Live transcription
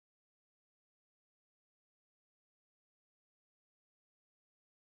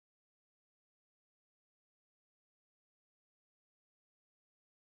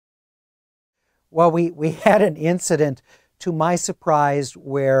Well, we had an incident, to my surprise,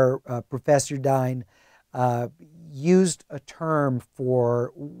 where Professor Dine uh, used a term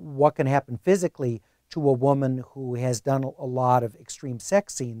for what can happen physically to a woman who has done a lot of extreme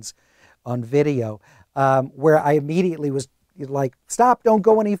sex scenes on video, where I immediately was like, "Stop! Don't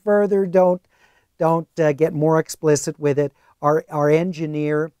go any further. Don't get more explicit with it." Our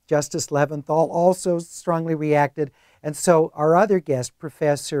engineer, Justice Leventhal, also strongly reacted. And so our other guest,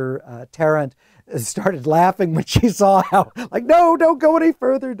 Professor Tarrant, started laughing when she saw how, like, no, don't go any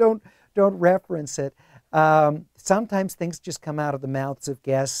further, don't reference it. Sometimes things just come out of the mouths of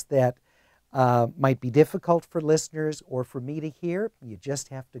guests that might be difficult for listeners or for me to hear. You just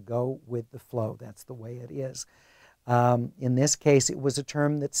have to go with the flow. That's the way it is. In this case, it was a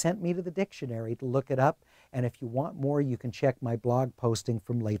term that sent me to the dictionary to look it up. And if you want more, you can check my blog posting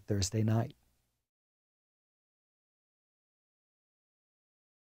from late Thursday night.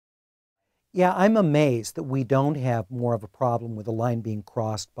 Yeah, I'm amazed that we don't have more of a problem with a line being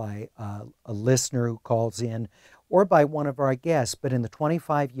crossed by a listener who calls in or by one of our guests. But in the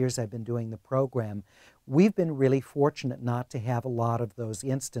 25 years I've been doing the program, we've been really fortunate not to have a lot of those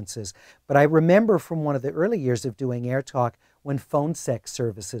instances. But I remember from one of the early years of doing AirTalk when phone sex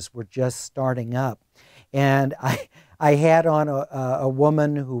services were just starting up. And I had on a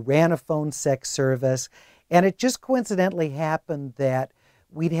woman who ran a phone sex service, and it just coincidentally happened that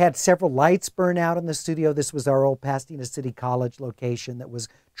we'd had several lights burn out in the studio. This was our old Pasadena City College location that was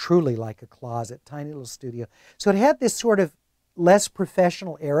truly like a closet, tiny little studio. So it had this sort of less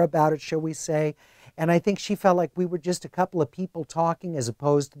professional air about it, shall we say. And I think she felt like we were just a couple of people talking as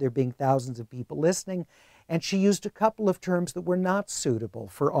opposed to there being thousands of people listening. And she used a couple of terms that were not suitable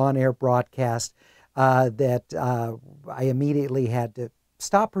for on-air broadcast I immediately had to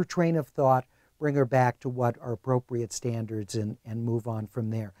stop her train of thought, bring her back to what are appropriate standards, and move on from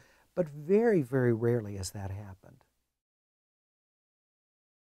there. But very, very rarely has that happened.